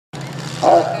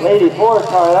Lady Ford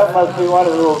car, that must be one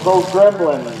of those old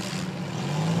gremlins.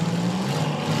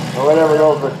 Or whatever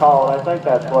those are called. I think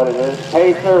that's what it is.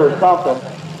 Pacer or something.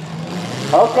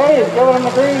 Okay, he's giving him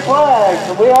the green flag,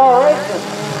 so we are racing.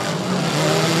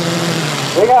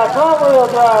 We got front wheel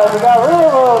drive, we got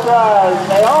rear wheel drive.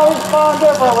 They all respond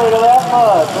differently to that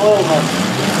mud, believe me.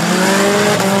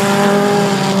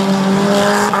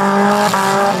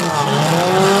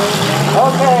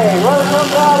 Okay, runner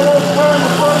comes out of this turn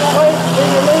to first place to be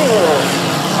the leader.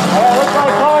 And it looks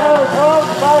like car number 12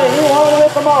 decided he wanted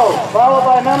it the most, followed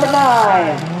by number 9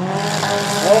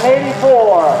 and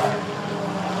 84.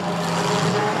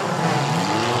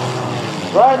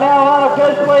 Right now,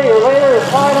 unofficially, your leader is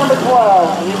car number 12,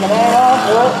 so you can hang on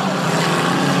to it.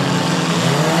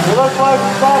 It looks like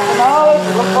he's got the knowledge,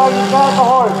 it looks like he's got the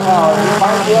horsepower. He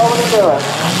might be able to do it.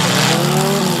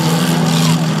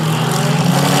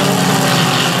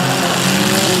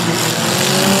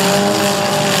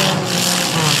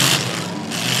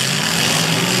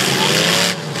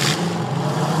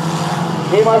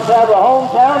 He must have a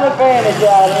hometown advantage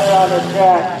out here on this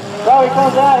track. So he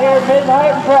comes out here at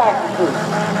midnight and practices.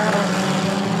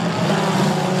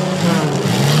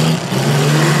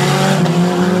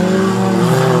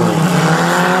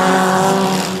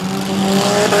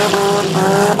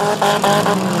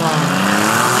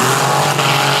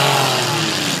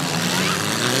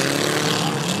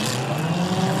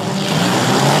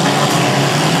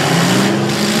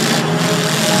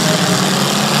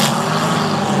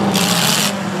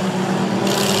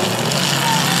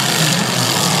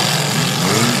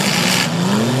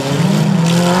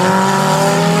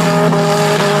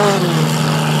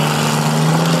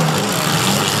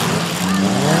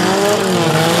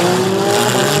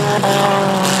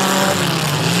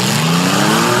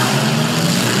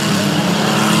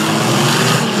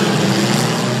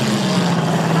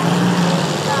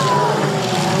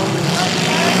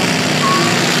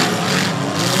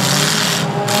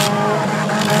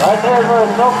 Right there's where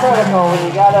it's so critical when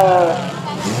you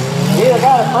either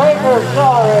got to brake or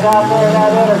accelerate out there in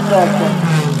that intersection.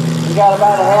 You got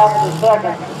about a half of a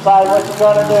second to decide what you're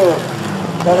going to do.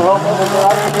 Better hope it was the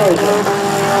right decision.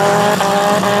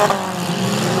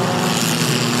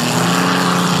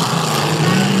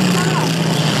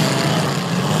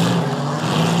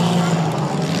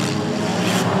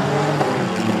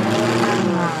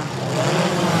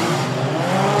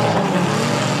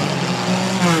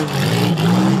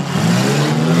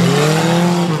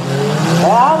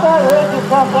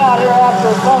 Comes out here after a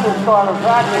thunderstorm and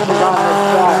practices on this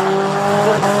track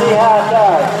just to see how it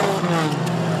does.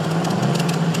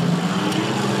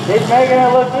 He's making it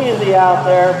look easy out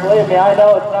there. Believe me, I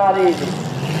know it's not easy.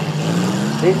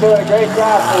 He's doing a great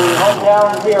job for the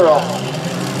hometown hero.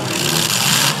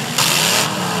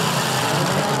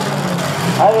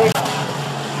 I think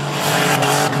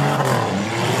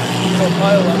looks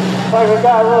like we've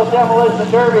got a little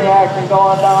demolition derby action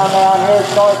going on down here at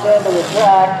the north end of the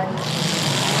track.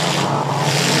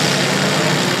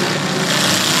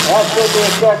 That should be a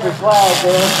checkered flag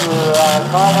there for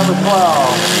car number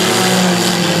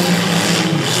 12.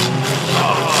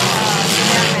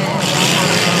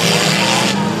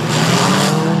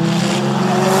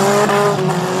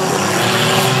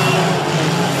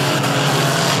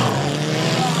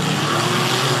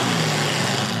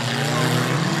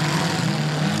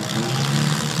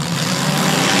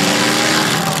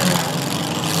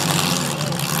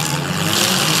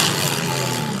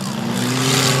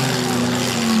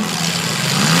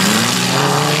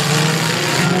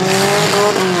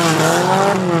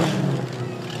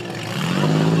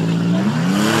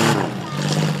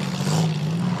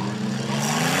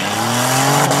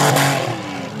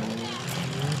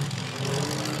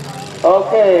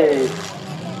 Okay,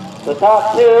 the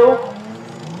top two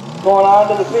going on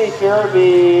to the feature would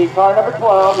be car number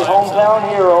 12, the hometown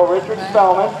hero, Richard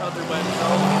Spellman,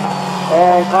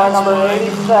 and car number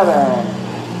 87,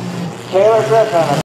 Taylor Griffin.